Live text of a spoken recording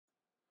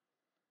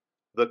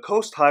The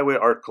Coast Highway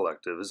Art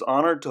Collective is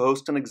honored to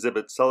host an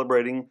exhibit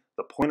celebrating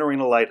the Point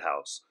Arena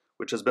Lighthouse,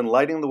 which has been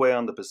lighting the way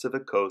on the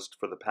Pacific Coast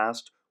for the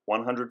past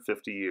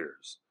 150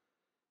 years.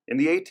 In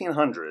the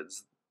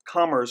 1800s,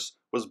 commerce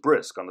was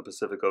brisk on the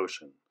Pacific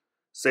Ocean.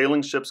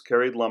 Sailing ships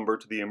carried lumber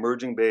to the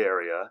emerging Bay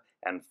Area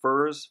and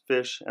furs,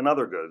 fish, and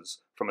other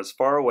goods from as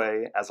far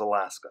away as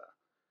Alaska.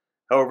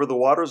 However, the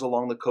waters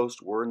along the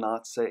coast were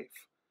not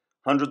safe.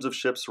 Hundreds of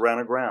ships ran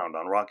aground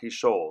on rocky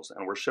shoals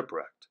and were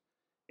shipwrecked.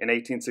 In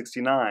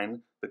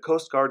 1869, the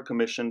Coast Guard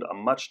commissioned a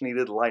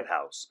much-needed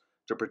lighthouse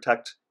to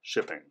protect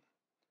shipping.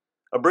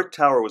 A brick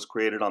tower was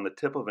created on the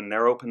tip of a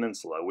narrow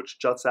peninsula which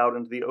juts out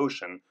into the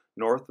ocean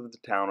north of the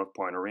town of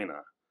Point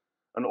Arena.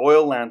 An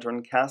oil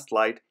lantern cast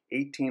light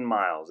 18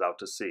 miles out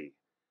to sea.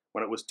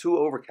 When it was too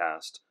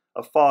overcast,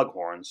 a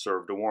foghorn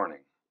served a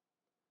warning.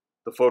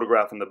 The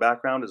photograph in the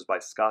background is by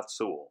Scott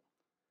Sewell.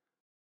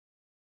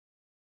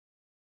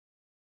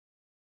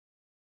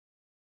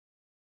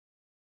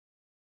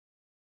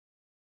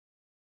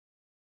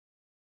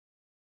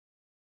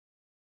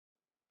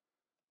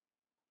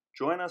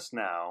 Join us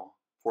now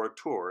for a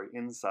tour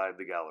inside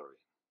the gallery.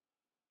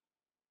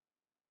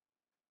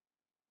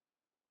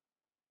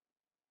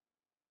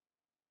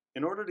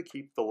 In order to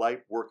keep the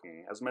light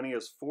working, as many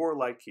as 4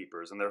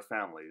 lightkeepers and their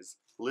families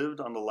lived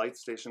on the light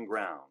station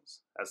grounds,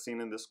 as seen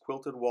in this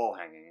quilted wall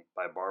hanging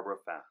by Barbara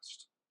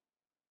Fast.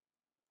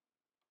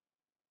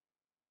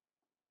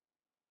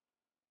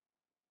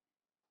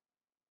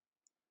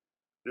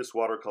 This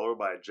watercolor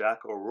by Jack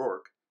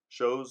O'Rourke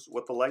shows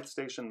what the light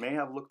station may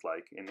have looked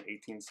like in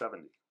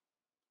 1870.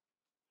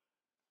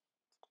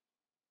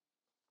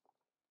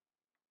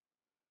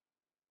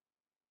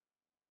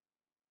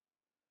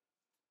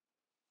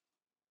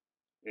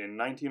 In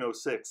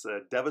 1906, a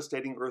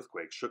devastating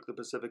earthquake shook the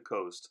Pacific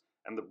Coast,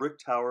 and the brick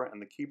tower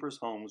and the keepers'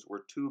 homes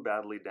were too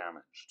badly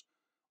damaged.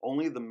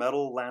 Only the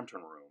metal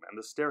lantern room and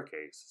the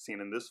staircase,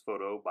 seen in this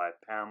photo by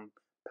Pam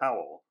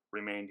Powell,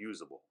 remained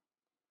usable.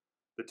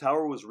 The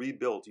tower was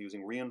rebuilt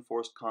using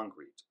reinforced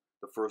concrete,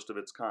 the first of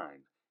its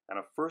kind, and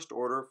a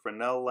first-order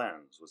Fresnel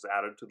lens was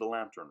added to the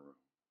lantern room.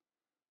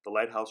 The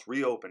lighthouse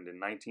reopened in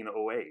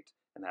 1908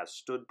 and has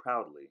stood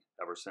proudly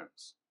ever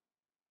since.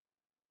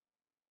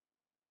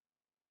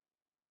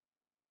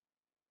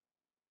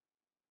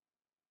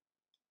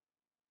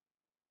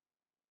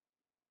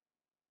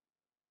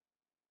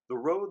 The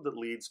road that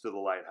leads to the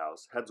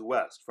lighthouse heads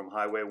west from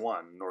Highway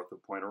 1 north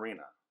of Point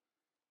Arena.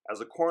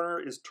 As a corner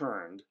is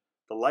turned,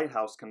 the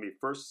lighthouse can be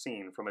first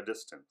seen from a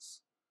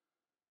distance.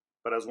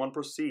 But as one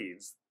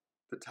proceeds,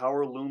 the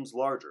tower looms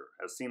larger,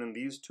 as seen in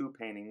these 2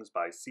 paintings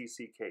by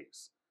C.C.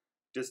 Case,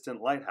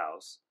 Distant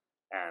Lighthouse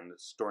and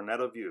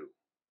Stornetta View.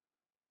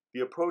 The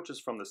approach is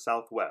from the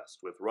southwest,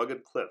 with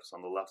rugged cliffs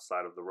on the left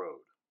side of the road.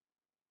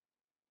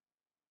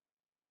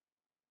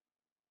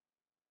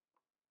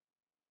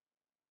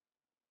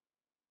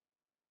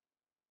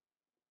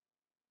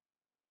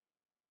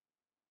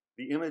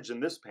 The image in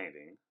this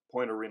painting,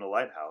 Point Arena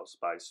Lighthouse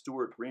by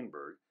Stuart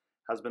Greenberg,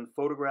 has been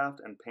photographed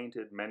and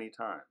painted many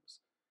times.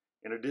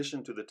 In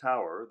addition to the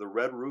tower, the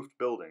red-roofed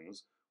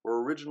buildings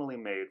were originally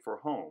made for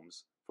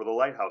homes for the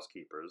lighthouse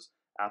keepers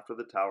after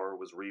the tower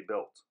was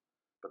rebuilt,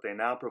 but they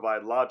now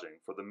provide lodging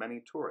for the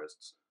many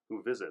tourists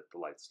who visit the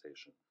light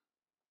station.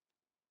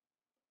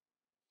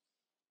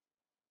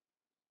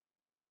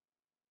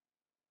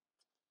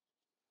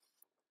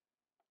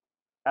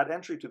 At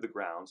entry to the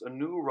grounds, a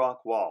new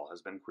rock wall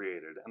has been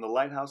created, and the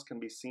lighthouse can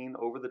be seen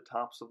over the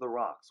tops of the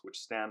rocks which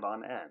stand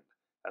on end,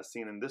 as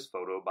seen in this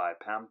photo by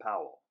Pam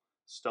Powell,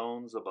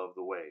 Stones Above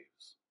the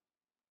Waves.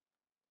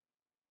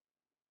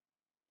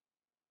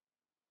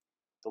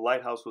 The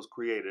lighthouse was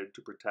created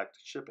to protect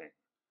shipping.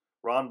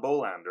 Ron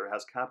Bolander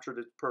has captured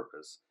its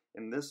purpose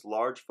in this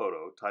large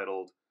photo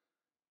titled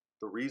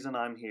 "The Reason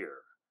I'm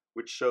Here,"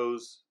 which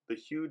shows the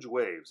huge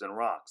waves and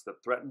rocks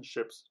that threaten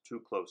ships too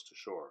close to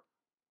shore.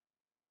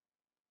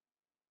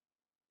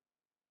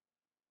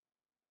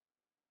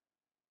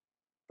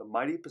 The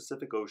mighty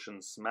Pacific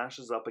Ocean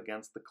smashes up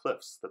against the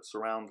cliffs that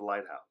surround the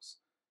lighthouse.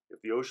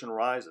 If the ocean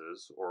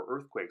rises or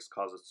earthquakes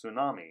cause a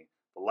tsunami,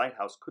 the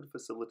lighthouse could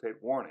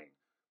facilitate warning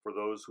for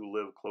those who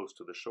live close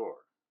to the shore.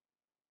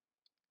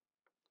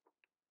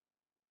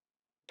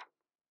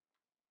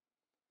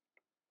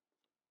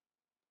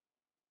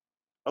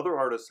 Other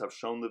artists have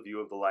shown the view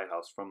of the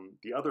lighthouse from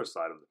the other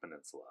side of the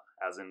peninsula,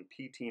 as in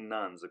P.T.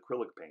 Nunn's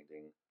acrylic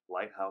painting,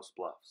 Lighthouse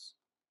Bluffs.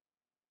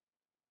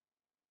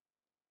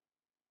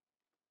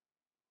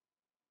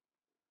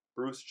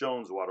 Bruce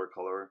Jones'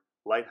 watercolor,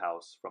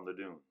 Lighthouse from the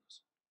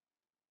Dunes.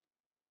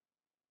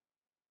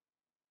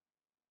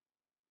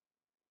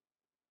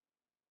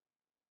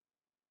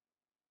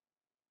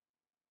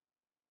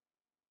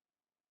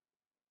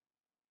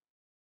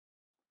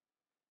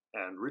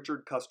 And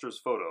Richard Custer's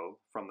photo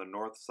from the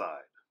north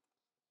side.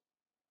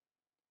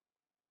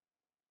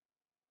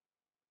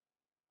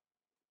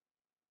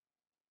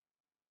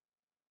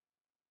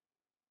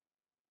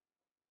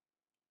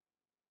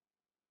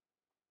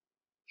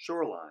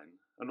 Shoreline,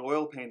 an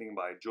oil painting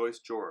by Joyce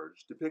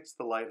George, depicts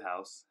the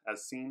lighthouse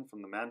as seen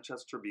from the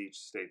Manchester Beach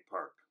State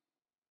Park.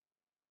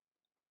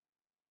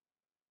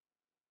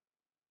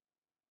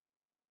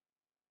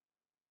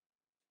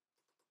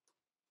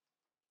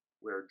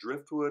 where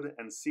driftwood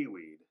and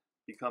seaweed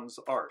becomes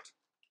art,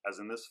 as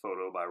in this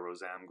photo by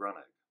Roseanne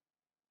Grunig.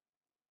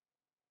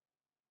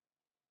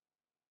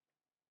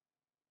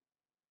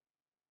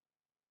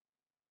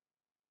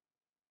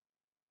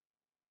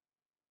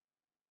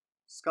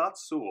 Scott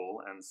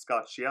Sewell and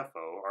Scott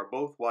Schieffo are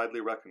both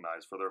widely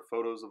recognized for their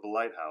photos of the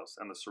lighthouse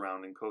and the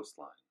surrounding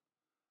coastline.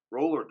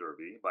 Roller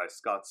Derby by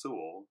Scott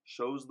Sewell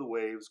shows the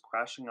waves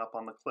crashing up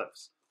on the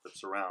cliffs that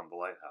surround the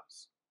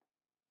lighthouse.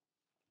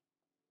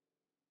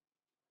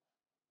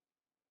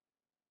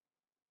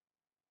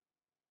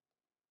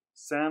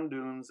 Sand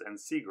dunes and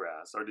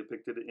seagrass are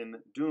depicted in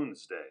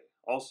Doomsday,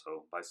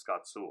 also by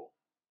Scott Sewell.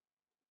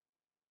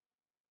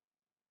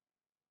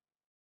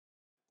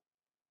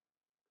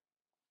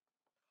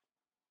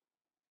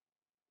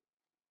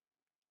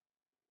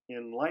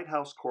 In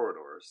Lighthouse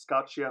Corridors,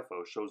 Scott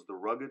Schieffo shows the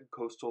rugged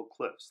coastal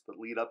cliffs that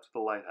lead up to the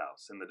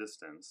lighthouse in the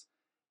distance,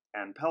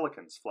 and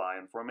pelicans fly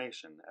in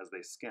formation as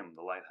they skim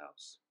the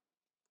lighthouse.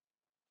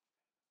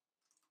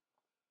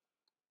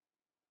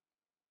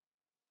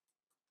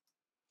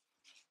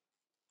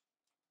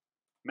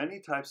 Many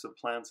types of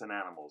plants and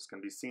animals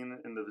can be seen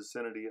in the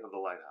vicinity of the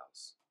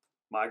lighthouse.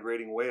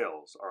 Migrating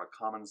whales are a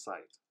common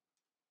sight.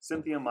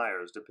 Cynthia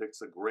Myers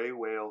depicts a gray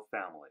whale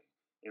family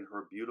in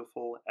her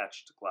beautiful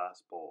etched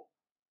glass bowl.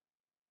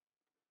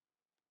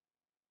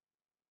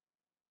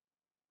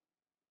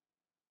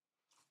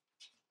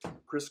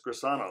 Chris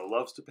Grisano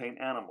loves to paint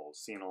animals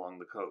seen along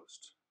the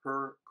coast.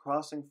 Her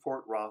Crossing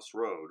Fort Ross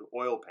Road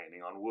oil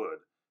painting on wood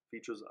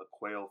features a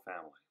quail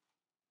family.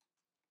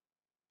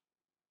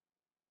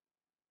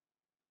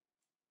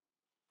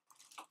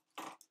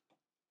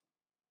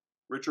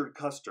 Richard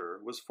Custer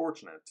was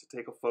fortunate to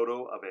take a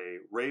photo of a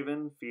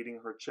raven feeding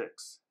her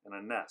chicks in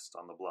a nest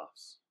on the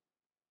bluffs.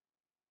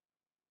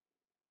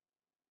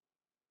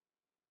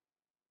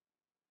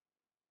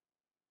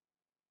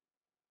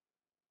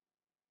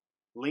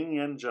 Ling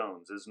Yen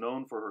Jones is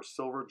known for her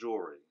silver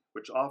jewelry,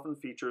 which often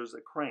features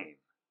a crane,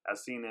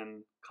 as seen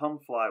in Come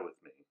Fly With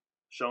Me,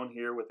 shown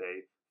here with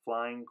a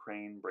flying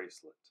crane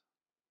bracelet.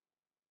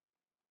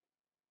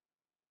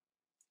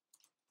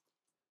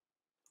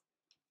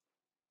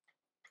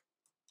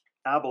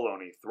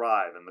 Abalone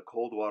thrive in the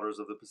cold waters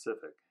of the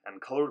Pacific, and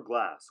colored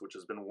glass, which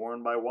has been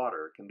worn by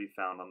water, can be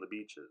found on the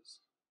beaches.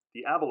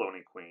 The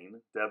abalone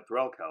queen, Deb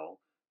Threlkel,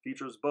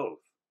 features both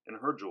in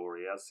her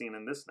jewelry as seen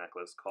in this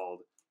necklace called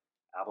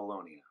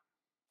Abalonia.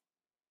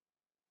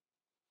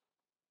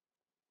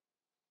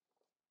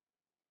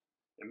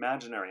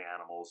 Imaginary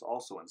animals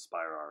also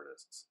inspire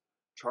artists.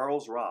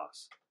 Charles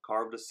Ross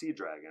carved a sea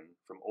dragon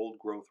from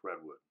old-growth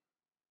redwood.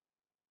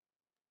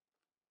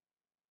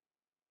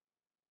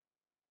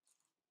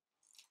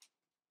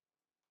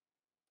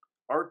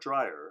 Art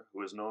Dreyer,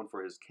 who is known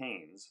for his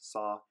canes,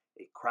 saw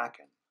a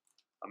kraken,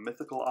 a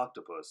mythical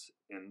octopus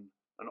in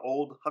an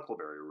old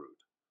huckleberry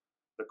root.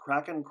 The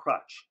kraken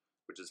crutch,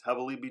 which is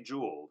heavily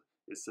bejeweled,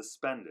 is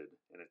suspended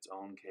in its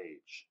own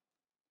cage.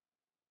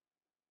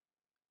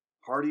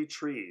 Hardy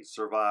trees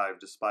survive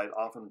despite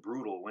often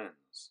brutal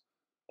winds.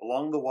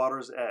 Along the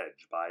Water's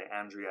Edge by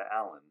Andrea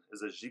Allen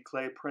is a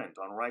giclée print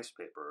on rice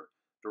paper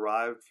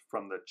derived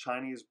from the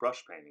Chinese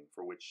brush painting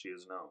for which she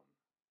is known.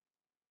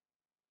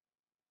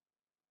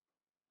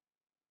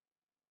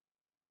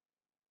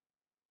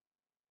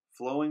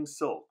 Flowing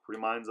silk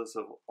reminds us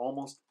of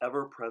almost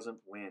ever-present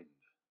wind.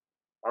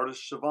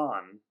 Artist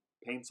Siobhan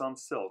paints on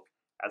silk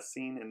as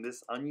seen in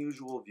this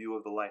unusual view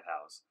of the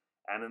lighthouse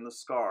and in the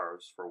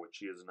scarves for which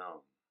she is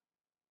known.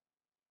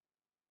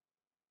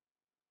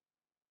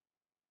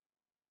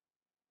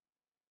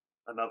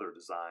 Another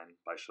design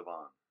by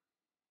Siobhan.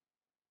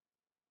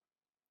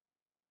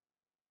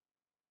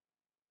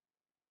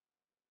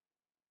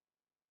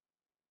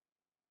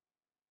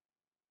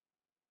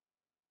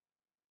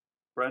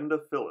 Brenda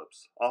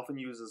Phillips often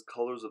uses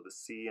colors of the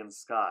sea and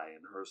sky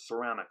in her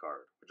ceramic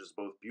art, which is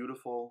both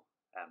beautiful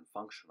and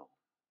functional.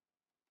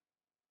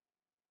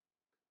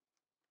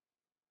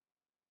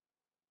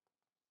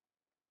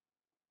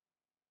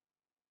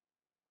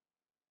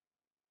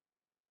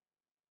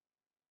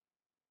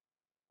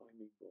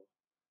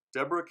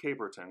 Deborah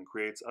Caperton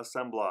creates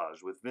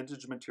assemblage with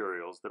vintage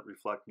materials that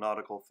reflect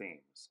nautical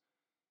themes.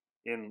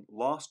 In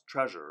Lost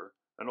Treasure,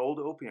 an old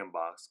opium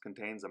box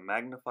contains a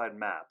magnified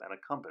map and a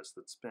compass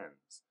that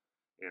spins.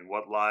 In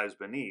What Lies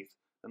Beneath,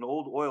 an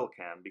old oil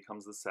can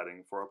becomes the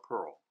setting for a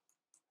pearl.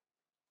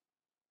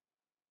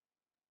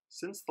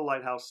 Since the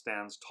lighthouse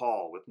stands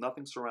tall with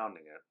nothing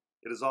surrounding it,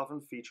 it is often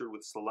featured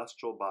with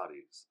celestial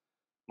bodies.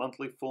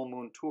 Monthly full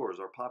moon tours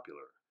are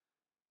popular.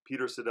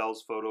 Peter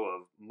Siddell's photo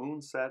of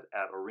Moonset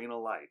at Arena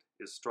Light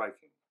is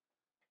striking.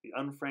 The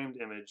unframed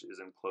image is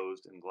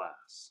enclosed in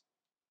glass.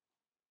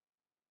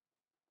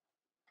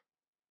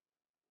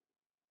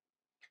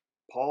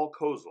 Paul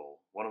Kozel,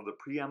 one of the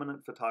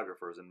preeminent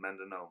photographers in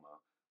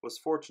Mendocino, was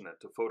fortunate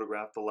to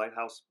photograph the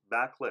lighthouse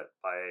backlit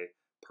by a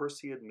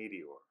Perseid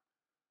meteor.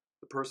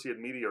 The Perseid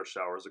meteor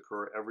showers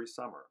occur every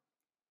summer.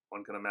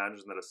 One can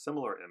imagine that a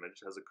similar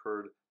image has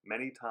occurred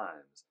many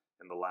times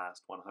in the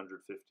last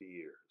 150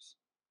 years.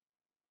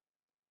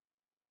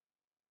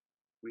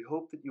 We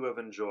hope that you have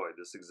enjoyed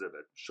this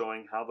exhibit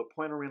showing how the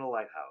Point Arena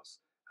Lighthouse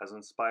has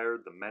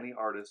inspired the many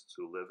artists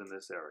who live in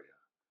this area.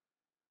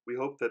 We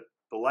hope that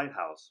the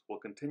lighthouse will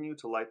continue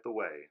to light the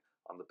way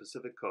on the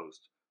Pacific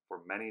Coast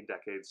for many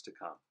decades to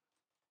come.